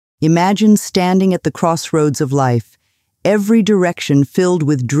Imagine standing at the crossroads of life, every direction filled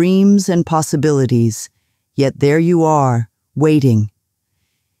with dreams and possibilities, yet there you are, waiting.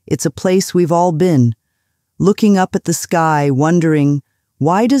 It's a place we've all been, looking up at the sky, wondering,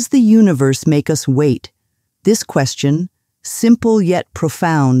 why does the universe make us wait? This question, simple yet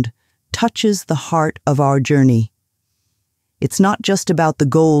profound, touches the heart of our journey. It's not just about the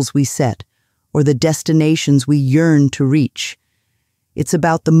goals we set or the destinations we yearn to reach. It's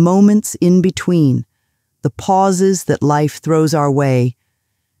about the moments in between, the pauses that life throws our way.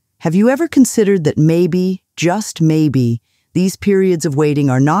 Have you ever considered that maybe, just maybe, these periods of waiting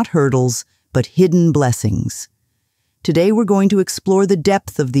are not hurdles, but hidden blessings? Today we're going to explore the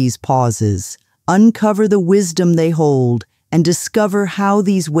depth of these pauses, uncover the wisdom they hold, and discover how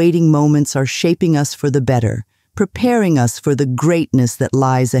these waiting moments are shaping us for the better, preparing us for the greatness that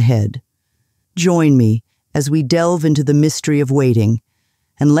lies ahead. Join me as we delve into the mystery of waiting,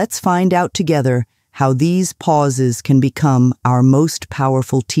 and let's find out together how these pauses can become our most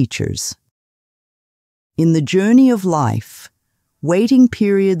powerful teachers. In the journey of life, waiting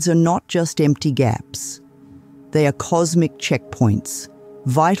periods are not just empty gaps. They are cosmic checkpoints,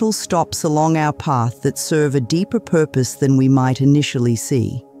 vital stops along our path that serve a deeper purpose than we might initially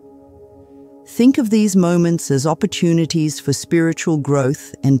see. Think of these moments as opportunities for spiritual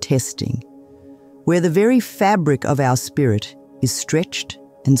growth and testing, where the very fabric of our spirit is stretched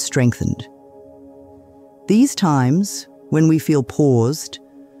and strengthened. These times, when we feel paused,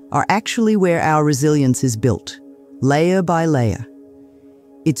 are actually where our resilience is built, layer by layer.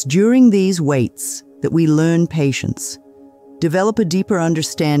 It's during these waits that we learn patience, develop a deeper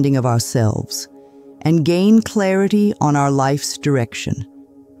understanding of ourselves, and gain clarity on our life's direction.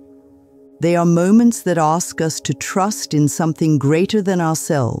 They are moments that ask us to trust in something greater than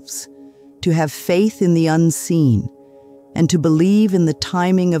ourselves, to have faith in the unseen, and to believe in the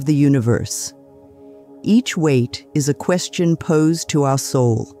timing of the universe. Each wait is a question posed to our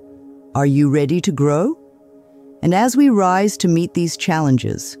soul. Are you ready to grow? And as we rise to meet these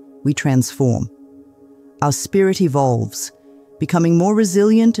challenges, we transform. Our spirit evolves, becoming more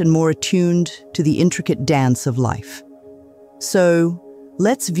resilient and more attuned to the intricate dance of life. So,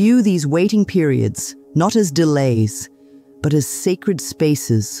 let's view these waiting periods not as delays, but as sacred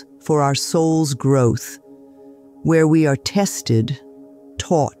spaces for our soul's growth, where we are tested,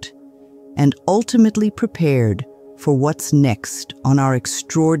 taught, and ultimately prepared for what's next on our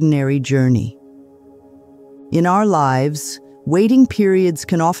extraordinary journey. In our lives, waiting periods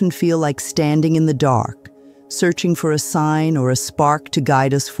can often feel like standing in the dark, searching for a sign or a spark to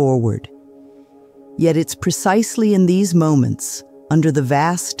guide us forward. Yet it's precisely in these moments, under the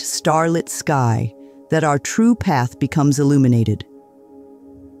vast starlit sky, that our true path becomes illuminated.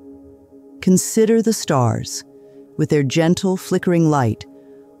 Consider the stars, with their gentle, flickering light,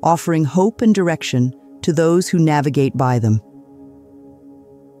 offering hope and direction to those who navigate by them.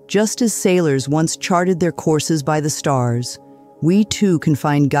 Just as sailors once charted their courses by the stars, we too can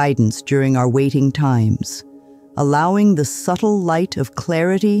find guidance during our waiting times, allowing the subtle light of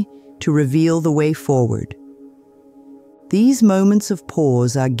clarity to reveal the way forward. These moments of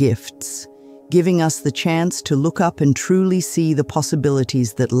pause are gifts, giving us the chance to look up and truly see the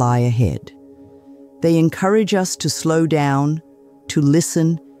possibilities that lie ahead. They encourage us to slow down, to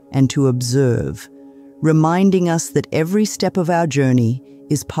listen, and to observe, reminding us that every step of our journey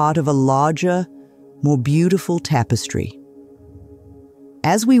is part of a larger, more beautiful tapestry.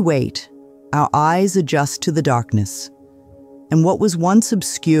 As we wait, our eyes adjust to the darkness, and what was once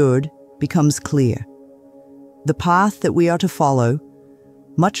obscured becomes clear. The path that we are to follow,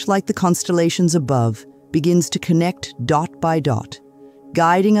 much like the constellations above, begins to connect dot by dot,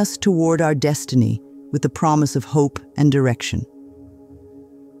 guiding us toward our destiny with the promise of hope and direction.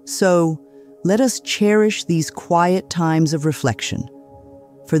 So, let us cherish these quiet times of reflection,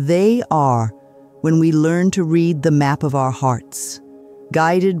 for they are when we learn to read the map of our hearts,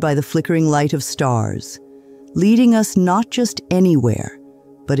 guided by the flickering light of stars, leading us not just anywhere,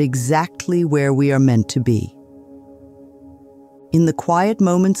 but exactly where we are meant to be. In the quiet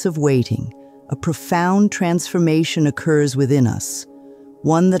moments of waiting, a profound transformation occurs within us,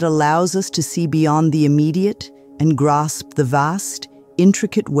 one that allows us to see beyond the immediate and grasp the vast,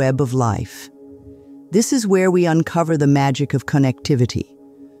 intricate web of life. This is where we uncover the magic of connectivity,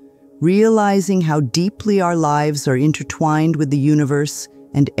 realizing how deeply our lives are intertwined with the universe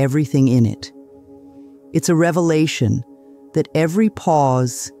and everything in it. It's a revelation that every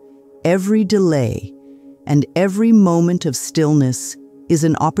pause, every delay, and every moment of stillness is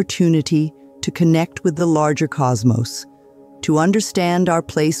an opportunity to connect with the larger cosmos, to understand our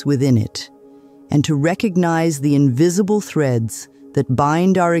place within it, and to recognize the invisible threads that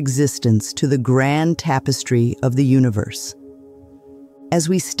bind our existence to the grand tapestry of the universe. As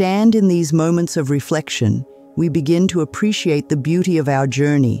we stand in these moments of reflection, we begin to appreciate the beauty of our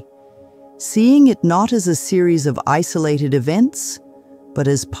journey, seeing it not as a series of isolated events, but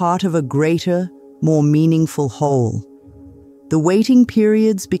as part of a greater, more meaningful whole. The waiting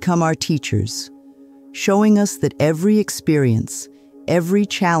periods become our teachers, showing us that every experience, every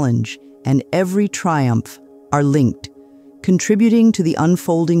challenge, and every triumph are linked, contributing to the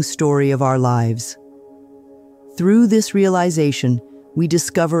unfolding story of our lives. Through this realization, we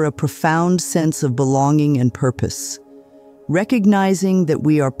discover a profound sense of belonging and purpose, recognizing that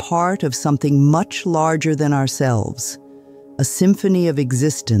we are part of something much larger than ourselves, a symphony of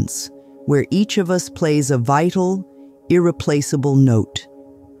existence where each of us plays a vital, irreplaceable note.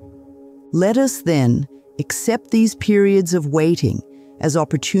 Let us then accept these periods of waiting as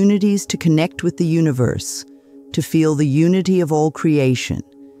opportunities to connect with the universe, to feel the unity of all creation,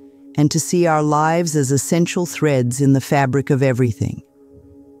 and to see our lives as essential threads in the fabric of everything.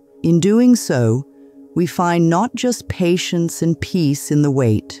 In doing so, we find not just patience and peace in the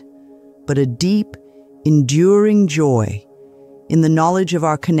wait, but a deep, enduring joy in the knowledge of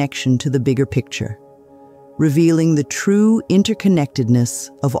our connection to the bigger picture, revealing the true interconnectedness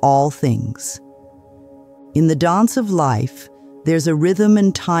of all things. In the dance of life, there's a rhythm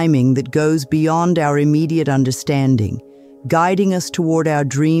and timing that goes beyond our immediate understanding, guiding us toward our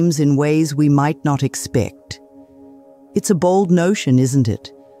dreams in ways we might not expect. It's a bold notion, isn't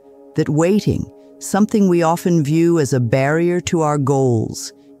it? That waiting, something we often view as a barrier to our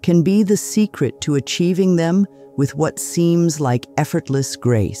goals, can be the secret to achieving them with what seems like effortless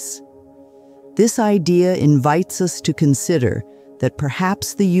grace. This idea invites us to consider that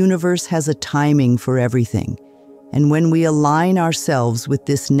perhaps the universe has a timing for everything, and when we align ourselves with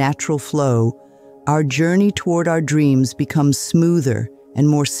this natural flow, our journey toward our dreams becomes smoother and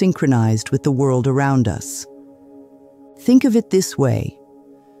more synchronized with the world around us. Think of it this way: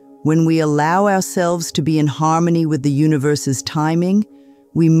 when we allow ourselves to be in harmony with the universe's timing,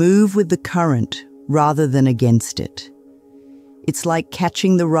 we move with the current rather than against it. It's like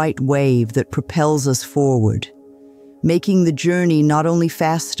catching the right wave that propels us forward, making the journey not only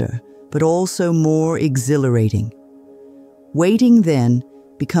faster, but also more exhilarating. Waiting, then,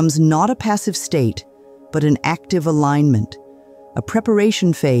 becomes not a passive state, but an active alignment, a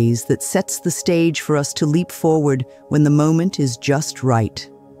preparation phase that sets the stage for us to leap forward when the moment is just right.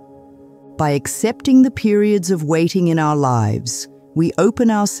 By accepting the periods of waiting in our lives, we open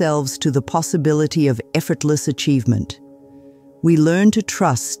ourselves to the possibility of effortless achievement. We learn to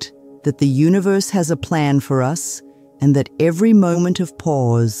trust that the universe has a plan for us and that every moment of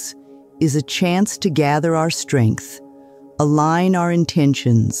pause is a chance to gather our strength, align our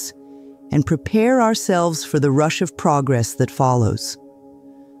intentions, and prepare ourselves for the rush of progress that follows.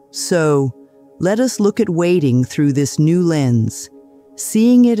 So, let us look at waiting through this new lens,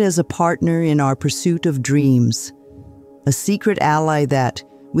 seeing it as a partner in our pursuit of dreams, a secret ally that,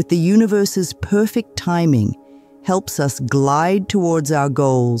 with the universe's perfect timing, helps us glide towards our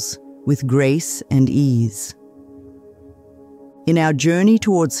goals with grace and ease. In our journey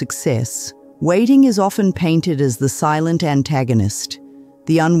towards success, waiting is often painted as the silent antagonist,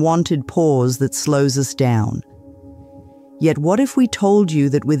 the unwanted pause that slows us down. Yet what if we told you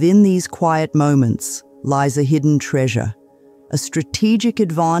that within these quiet moments lies a hidden treasure, a strategic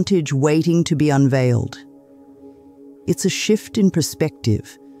advantage waiting to be unveiled? It's a shift in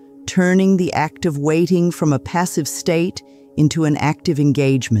perspective, turning the act of waiting from a passive state into an active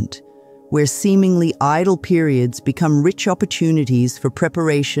engagement, where seemingly idle periods become rich opportunities for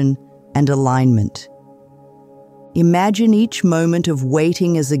preparation and alignment. Imagine each moment of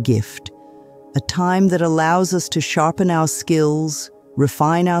waiting as a gift, a time that allows us to sharpen our skills,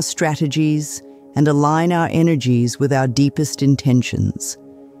 refine our strategies, and align our energies with our deepest intentions.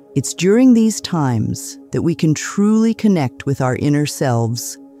 It's during these times that we can truly connect with our inner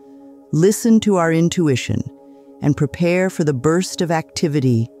selves, listen to our intuition, and prepare for the burst of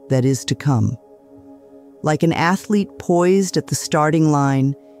activity that is to come. Like an athlete poised at the starting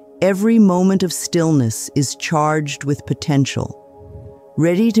line, every moment of stillness is charged with potential,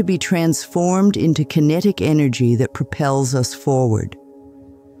 ready to be transformed into kinetic energy that propels us forward.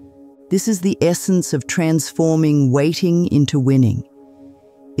 This is the essence of transforming waiting into winning.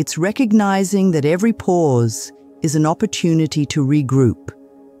 It's recognizing that every pause is an opportunity to regroup,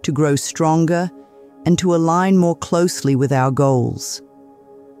 to grow stronger, and to align more closely with our goals.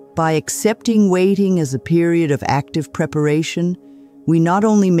 By accepting waiting as a period of active preparation, we not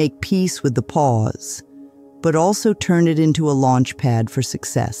only make peace with the pause, but also turn it into a launch pad for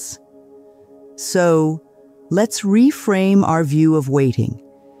success. So, Let's reframe our view of waiting,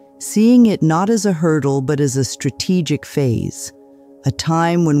 seeing it not as a hurdle but as a strategic phase, a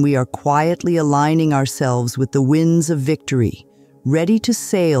time when we are quietly aligning ourselves with the winds of victory, ready to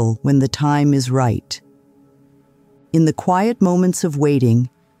sail when the time is right. In the quiet moments of waiting,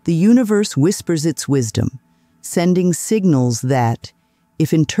 the universe whispers its wisdom, sending signals that,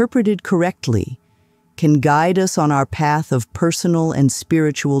 if interpreted correctly, can guide us on our path of personal and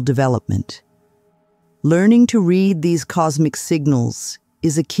spiritual development. Learning to read these cosmic signals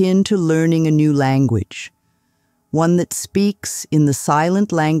is akin to learning a new language, one that speaks in the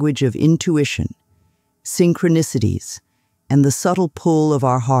silent language of intuition, synchronicities, and the subtle pull of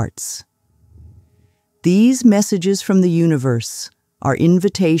our hearts. These messages from the universe are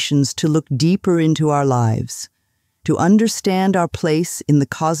invitations to look deeper into our lives, to understand our place in the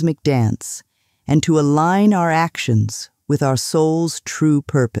cosmic dance, and to align our actions with our soul's true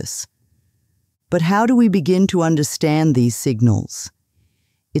purpose. But how do we begin to understand these signals?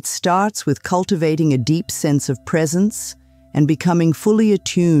 It starts with cultivating a deep sense of presence and becoming fully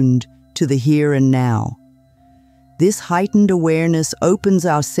attuned to the here and now. This heightened awareness opens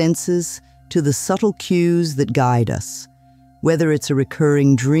our senses to the subtle cues that guide us, whether it's a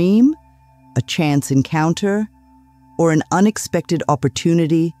recurring dream, a chance encounter, or an unexpected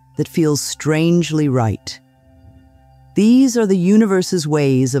opportunity that feels strangely right. These are the universe's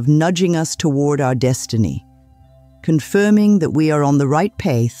ways of nudging us toward our destiny, confirming that we are on the right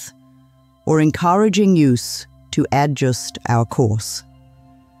path, or encouraging us to adjust our course.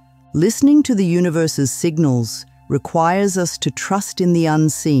 Listening to the universe's signals requires us to trust in the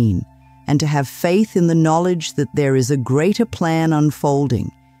unseen and to have faith in the knowledge that there is a greater plan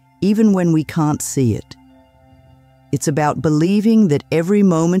unfolding, even when we can't see it. It's about believing that every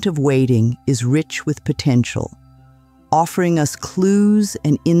moment of waiting is rich with potential, offering us clues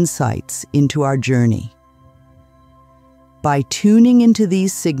and insights into our journey. By tuning into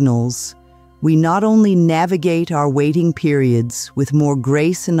these signals, we not only navigate our waiting periods with more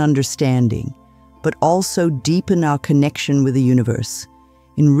grace and understanding, but also deepen our connection with the universe,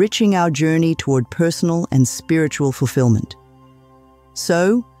 enriching our journey toward personal and spiritual fulfillment.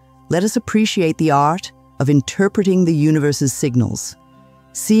 So, let us appreciate the art of interpreting the universe's signals,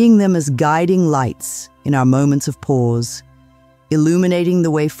 seeing them as guiding lights in our moments of pause, illuminating the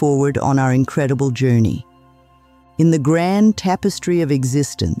way forward on our incredible journey. In the grand tapestry of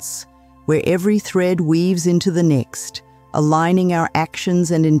existence, where every thread weaves into the next, aligning our actions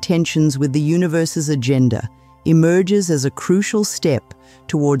and intentions with the universe's agenda emerges as a crucial step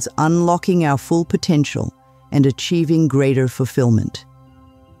towards unlocking our full potential and achieving greater fulfillment.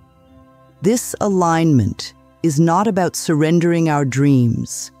 This alignment is not about surrendering our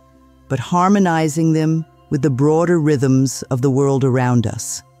dreams, but harmonizing them with the broader rhythms of the world around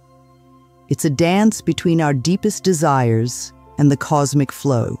us. It's a dance between our deepest desires and the cosmic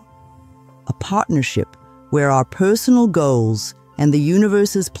flow, a partnership where our personal goals and the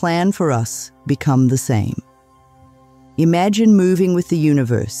universe's plan for us become the same. Imagine moving with the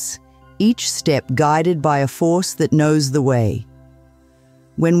universe, each step guided by a force that knows the way.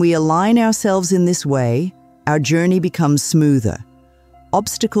 When we align ourselves in this way, our journey becomes smoother.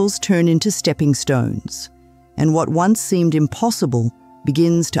 Obstacles turn into stepping stones, and what once seemed impossible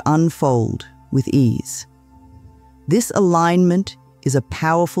begins to unfold with ease. This alignment is a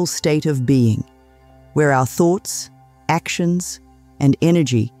powerful state of being, where our thoughts, actions, and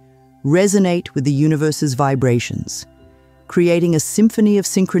energy resonate with the universe's vibrations, creating a symphony of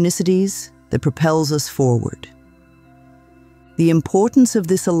synchronicities that propels us forward. The importance of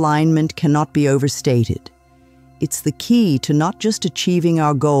this alignment cannot be overstated. It's the key to not just achieving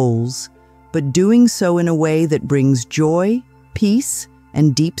our goals, but doing so in a way that brings joy, peace,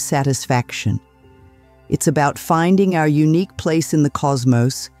 and deep satisfaction. It's about finding our unique place in the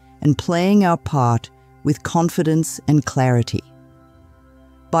cosmos and playing our part with confidence and clarity.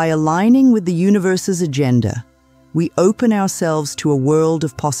 By aligning with the universe's agenda, we open ourselves to a world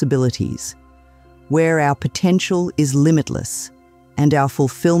of possibilities, where our potential is limitless and our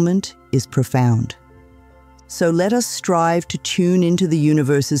fulfillment is profound. So let us strive to tune into the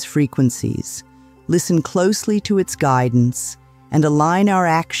universe's frequencies, listen closely to its guidance, and align our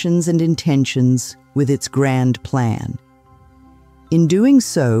actions and intentions with its grand plan. In doing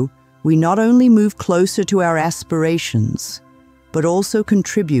so, we not only move closer to our aspirations, but also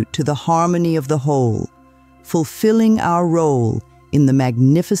contribute to the harmony of the whole, fulfilling our role in the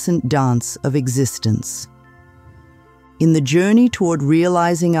magnificent dance of existence. In the journey toward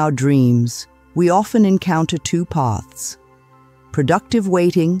realizing our dreams, we often encounter two paths: productive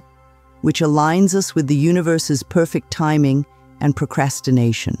waiting, which aligns us with the universe's perfect timing, and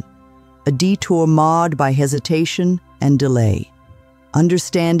procrastination, a detour marred by hesitation and delay.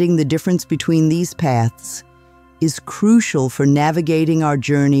 Understanding the difference between these paths is crucial for navigating our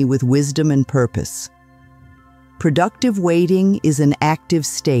journey with wisdom and purpose. Productive waiting is an active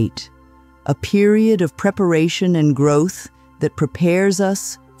state, a period of preparation and growth that prepares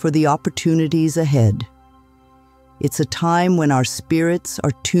us for the opportunities ahead. It's a time when our spirits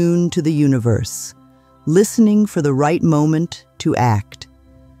are tuned to the universe, listening for the right moment to act.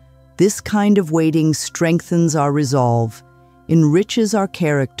 This kind of waiting strengthens our resolve, enriches our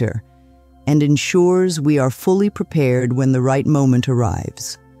character, and ensures we are fully prepared when the right moment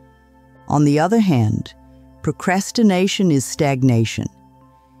arrives. On the other hand, procrastination is stagnation.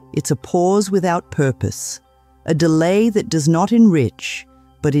 It's a pause without purpose, a delay that does not enrich,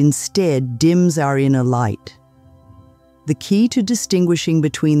 but instead dims our inner light. The key to distinguishing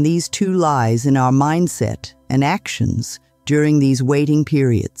between these two lies in our mindset and actions during these waiting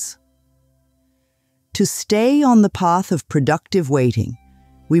periods. To stay on the path of productive waiting,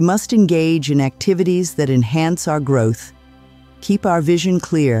 we must engage in activities that enhance our growth, keep our vision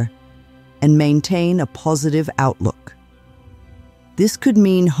clear, and maintain a positive outlook. This could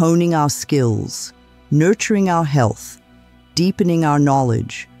mean honing our skills, nurturing our health, deepening our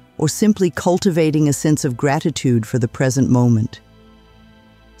knowledge, or simply cultivating a sense of gratitude for the present moment.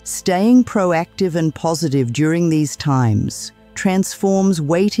 Staying proactive and positive during these times transforms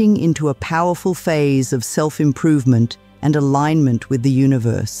waiting into a powerful phase of self-improvement and alignment with the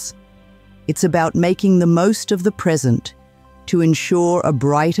universe. It's about making the most of the present to ensure a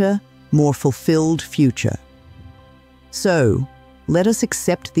brighter, more fulfilled future. So, let us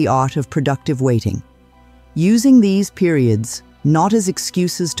accept the art of productive waiting, using these periods not as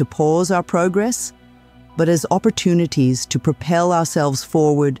excuses to pause our progress, but as opportunities to propel ourselves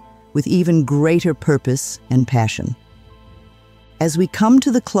forward with even greater purpose and passion. As we come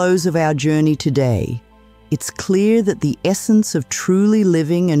to the close of our journey today, it's clear that the essence of truly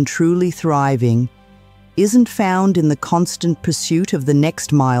living and truly thriving isn't found in the constant pursuit of the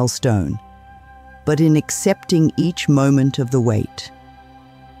next milestone, but in accepting each moment of the wait.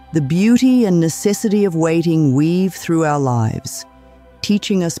 The beauty and necessity of waiting weave through our lives,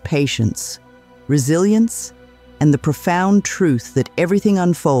 teaching us patience, resilience, and the profound truth that everything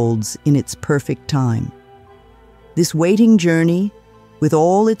unfolds in its perfect time. This waiting journey, with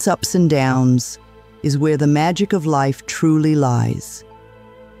all its ups and downs, is where the magic of life truly lies.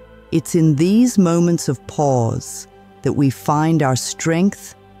 It's in these moments of pause that we find our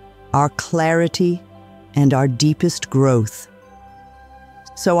strength, our clarity, and our deepest growth.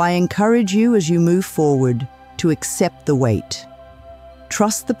 So I encourage you as you move forward to accept the wait.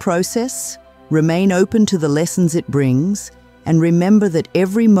 Trust the process, remain open to the lessons it brings, and remember that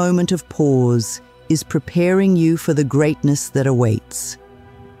every moment of pause is preparing you for the greatness that awaits.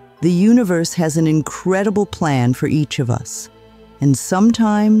 The universe has an incredible plan for each of us, and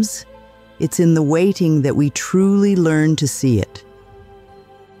sometimes it's in the waiting that we truly learn to see it.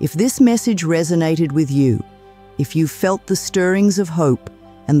 If this message resonated with you, if you felt the stirrings of hope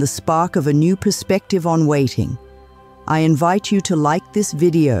and the spark of a new perspective on waiting, I invite you to like this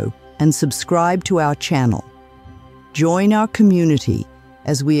video and subscribe to our channel. Join our community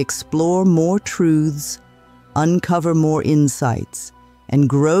as we explore more truths, uncover more insights, and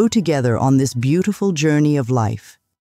grow together on this beautiful journey of life.